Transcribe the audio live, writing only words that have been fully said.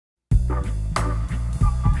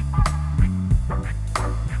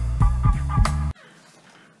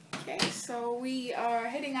So we are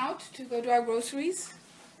heading out to go do our groceries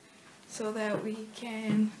so that we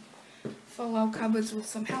can fill our cupboards with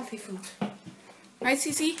some healthy food. Right,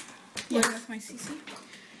 Cece? Yeah, that's my Cece.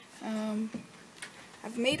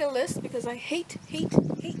 I've made a list because I hate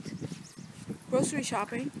grocery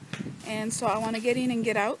shopping, and so I want to get in and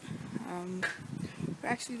get out. We're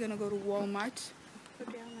actually going to go to Walmart.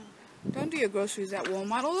 Don't do your groceries at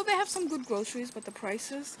Walmart, although they have some good groceries, but the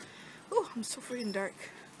prices, oh, I'm so freaking dark.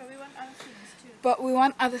 But we want other things too. But we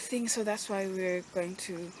want other things, so that's why we're going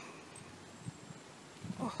to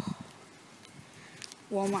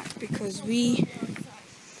Walmart, because we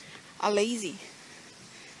are lazy.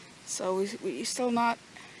 So we're still not,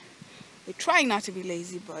 we're trying not to be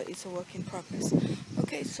lazy, but it's a work in progress.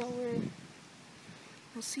 Okay, so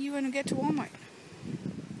we'll see you when we get to Walmart.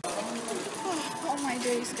 Oh my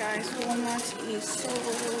days, guys, Walmart is so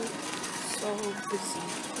busy.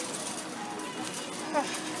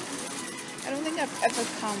 I don't think I've ever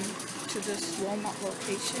come to this Walmart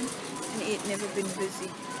location and it never been busy.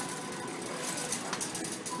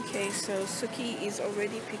 Okay, so Suki is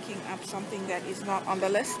already picking up something that is not on the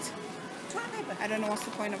list. I don't know what's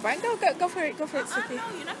the point of buying. No, go for it, Suki. No,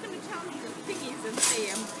 you're not going to tell me the thingies and say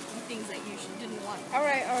things that you didn't want. All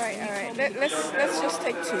right. Let's just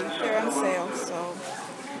take two. They're on sale, so.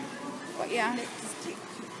 But yeah.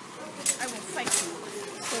 I will fight you.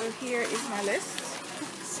 So here is my list.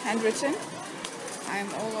 It's handwritten. I'm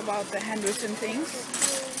all about the handwritten things.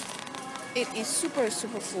 It is super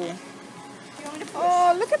full.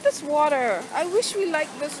 Oh, look at this water. I wish we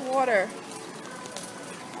liked this water.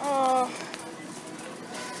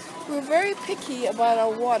 We're very picky about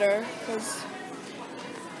our water because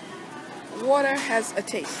water has a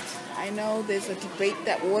taste. I know there's a debate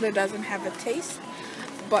that water doesn't have a taste,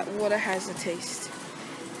 but water has a taste.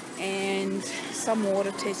 And some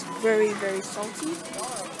water tastes very salty.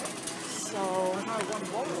 So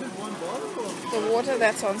the water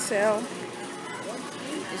that's on sale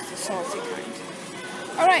is the salty kind.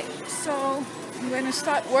 Alright, so I'm going to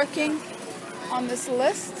start working on this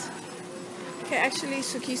list. Okay, actually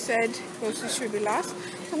Suki said groceries should be last.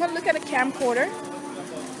 So I'm going to look at a camcorder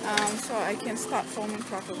so I can start filming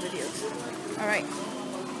proper videos. Alright.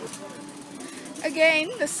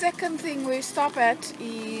 Again, the second thing we stop at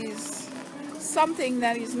is something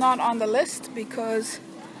that is not on the list because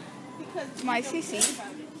my Sissy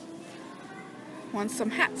wants some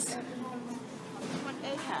hats. A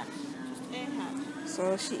hat. Just a hat.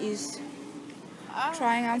 So she is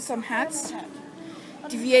trying on some hats,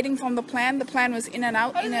 deviating from the plan. The plan was in and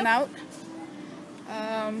out. I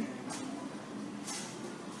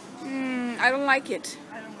don't like it.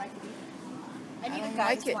 I don't like it either. I need a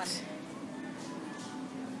guy's one.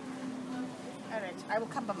 Alright, I will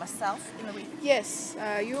come by myself in a week. Yes,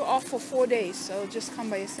 you're off for 4 days, so just come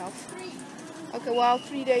by yourself. 3. Okay, well,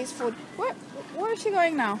 3 days for... Where is she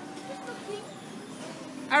going now?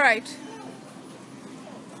 Alright.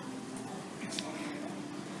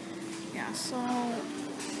 Yeah, so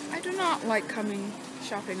I do not like coming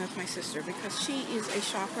shopping with my sister because she is a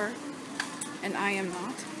shopper and I am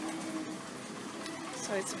not.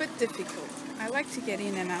 So it's a bit difficult. I like to get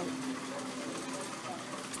in and out.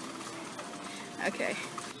 Okay.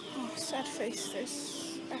 Oh, sad face.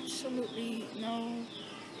 There's absolutely no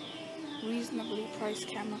reasonably priced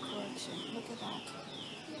camera collection. Look at that.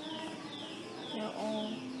 They're all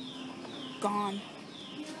gone.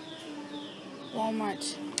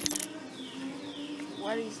 Walmart.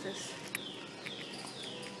 What is this?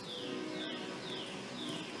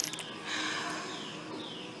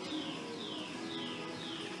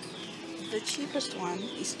 The cheapest one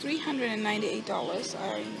is $398.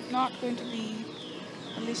 I'm not going to be,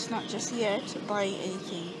 at least not just yet, buying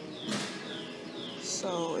anything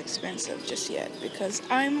so expensive just yet because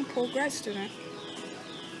I'm a poor grad student.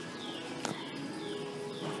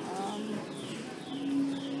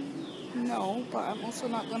 No, but I'm also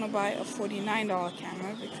not going to buy a $49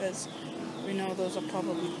 camera because we know those are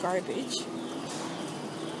probably garbage.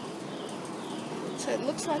 So it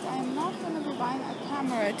looks like I'm not going to be buying a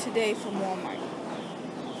camera today from Walmart.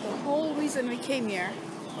 The whole reason we came here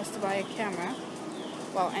was to buy a camera,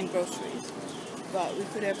 well, and groceries, but we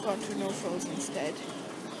could have gone to No Frills instead.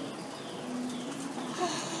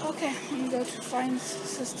 Okay, I'm going to go to find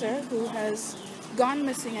sister who has gone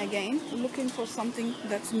missing again, looking for something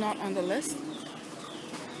that's not on the list.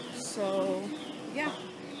 So, yeah,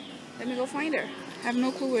 let me go find her. I have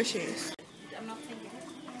no clue where she is. I'm not thinking.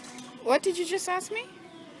 What did you just ask me?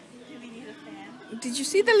 Do we need a fan? Did you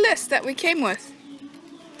see the list that we came with?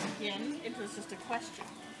 Again, it was just a question.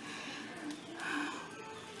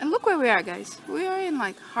 And look where we are, guys. We are in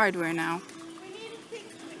like hardware now. We need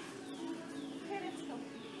things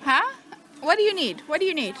What do you need? What do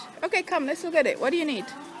you need? Okay, come, let's look at it. What do you need?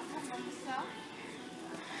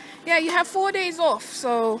 Yeah, you have 4 days off,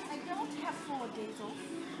 so... I don't have 4 days off.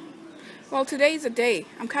 Well, today is a day.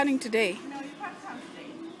 I'm counting today. No, you can't count today.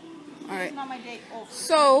 Alright. It's not my day off.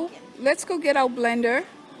 So, let's go get our blender,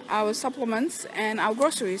 our supplements, and our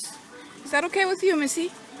groceries. Is that okay with you, Missy?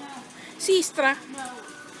 No. Sistra. No.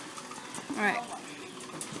 Alright.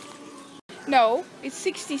 No, it's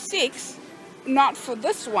 66. Not for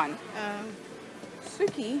this one.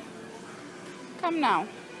 Suki, come now.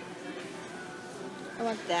 I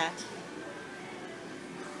want that.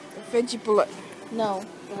 The veggie bullet. No,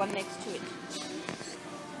 the one next to it.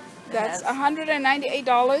 That's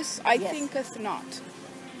 $198. I Yes. think it's not.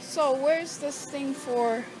 So where's this thing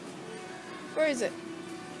for? Where is it?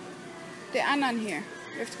 The anan here.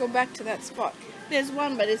 We have to go back to that spot. There's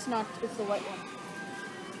one, but it's not. It's the white one.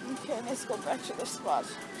 Okay, let's go back to the spot.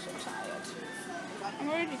 I'm so tired. I'm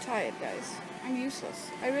already tired, guys. I'm useless.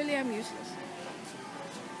 I really am useless.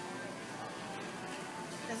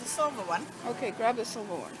 There's a silver one. Okay, grab the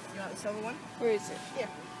silver one. You want the silver one? Where is it? Here.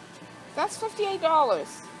 That's $58.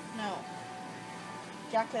 No.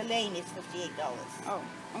 Jack Lane is $58. Oh,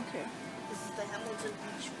 okay. This is the Hamilton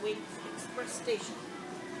Beach Weight Express Station.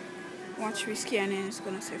 Watch we scan in, it's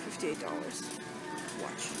gonna say $58.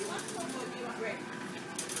 Watch. You want silver or you want red?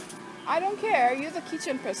 I don't care. You're the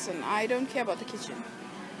kitchen person. I don't care about the kitchen.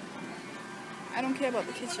 I don't care about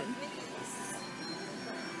the kitchen.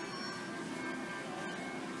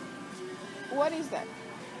 What is that?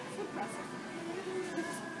 Food processor.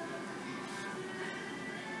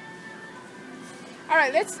 All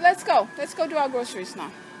right, let's go. Let's go do our groceries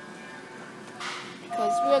now.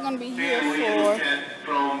 Because we're gonna be here for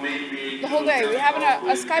the whole day. We're having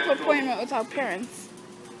a Skype appointment with our parents.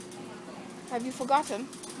 Have you forgotten?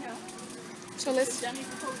 No. So let's. Done it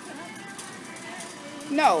before we come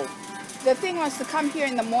out? No, the thing was to come here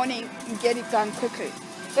in the morning and get it done quickly.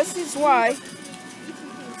 This is why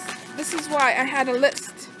I had a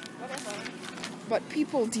list. Whatever. But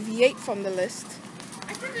people deviate from the list.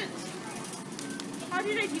 I didn't. How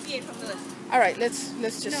did I deviate from the list? All right, let's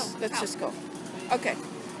just No, just go. Okay,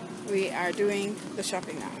 we are doing the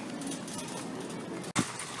shopping now.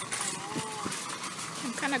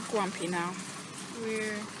 I'm kind of grumpy now.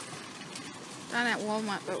 We're done at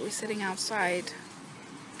Walmart, but we're sitting outside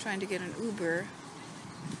trying to get an Uber.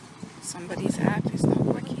 Somebody's app is not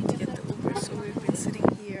working to get the Uber, so we've been sitting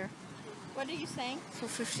here What are you saying? for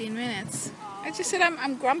 15 minutes. I just said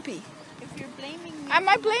I'm grumpy. If you're blaming me. Am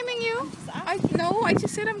I blaming you? No, I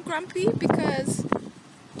just said I'm grumpy because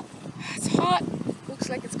it's hot. Looks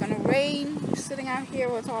like it's gonna rain. We're sitting out here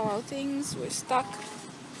with all our things. We're stuck.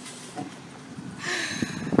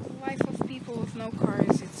 Life of people with no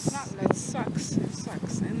cars. It sucks. It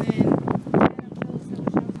sucks. And then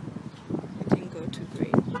it didn't go too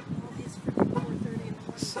great.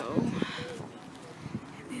 So,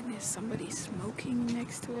 and then there's somebody smoking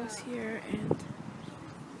next to us here, and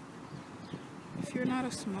if you're not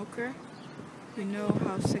a smoker, you know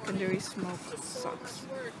how secondary smoke sucks.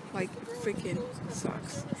 Like, freaking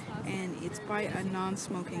sucks. And it's by a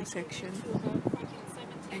non-smoking section,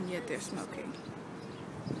 and yet they're smoking.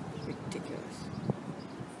 Ridiculous.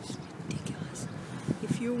 It's ridiculous.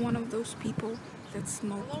 If you're one of those people that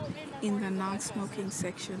smoke in the non-smoking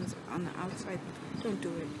sections on the outside, don't do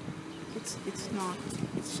it. It's not.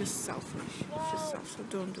 It's just selfish. It's just selfish. So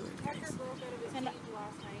don't do it, guys.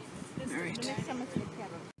 Alright.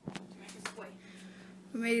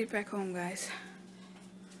 We made it back home, guys.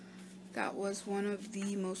 That was one of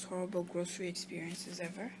the most horrible grocery experiences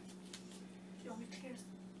ever.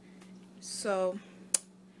 So,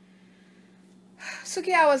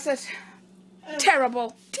 Suki, how was it?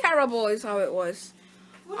 Terrible. Terrible is how it was.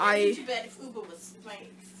 Wouldn't it be too bad if my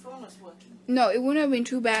phone was working? No, it wouldn't have been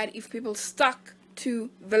too bad if people stuck to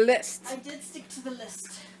the list. I did stick to the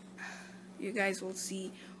list. You guys will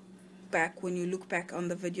see back when you look back on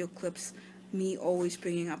the video clips, me always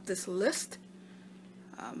bringing up this list.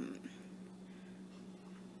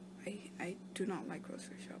 I do not like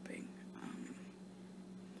grocery shopping.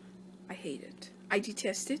 I hate it. I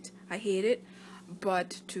detest it. I hate it.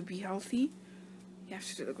 But to be healthy, you have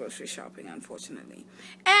to do the grocery shopping, unfortunately.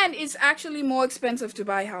 And it's actually more expensive to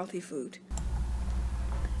buy healthy food.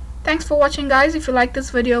 Thanks for watching, guys. If you like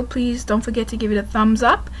this video, please don't forget to give it a thumbs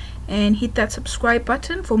up and hit that subscribe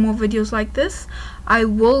button for more videos like this. I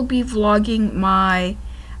will be vlogging my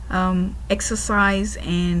exercise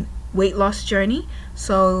and weight loss journey,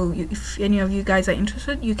 so if any of you guys are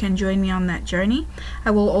interested, you can join me on that journey.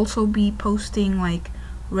 I will also be posting like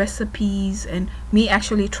recipes and me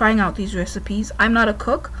actually trying out these recipes. I'm not a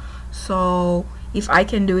cook, so if I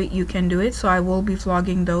can do it, you can do it. So I will be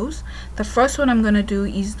vlogging those. The first one I'm gonna do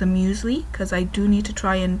is the muesli, because I do need to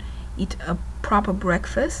try and eat a proper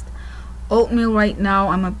breakfast. Oatmeal right now,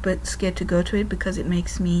 I'm a bit scared to go to it because it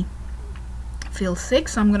makes me feel sick.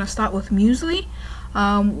 So I'm gonna start with muesli.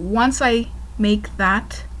 Once I make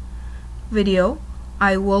that video,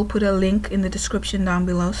 I will put a link in the description down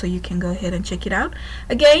below so you can go ahead and check it out.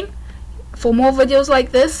 Again, for more videos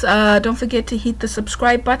like this, don't forget to hit the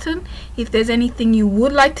subscribe button. If there's anything you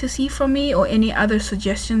would like to see from me or any other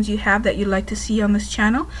suggestions you have that you'd like to see on this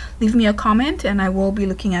channel, leave me a comment and I will be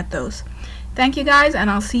looking at those. Thank you guys, and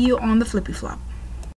I'll see you on the flippy flop.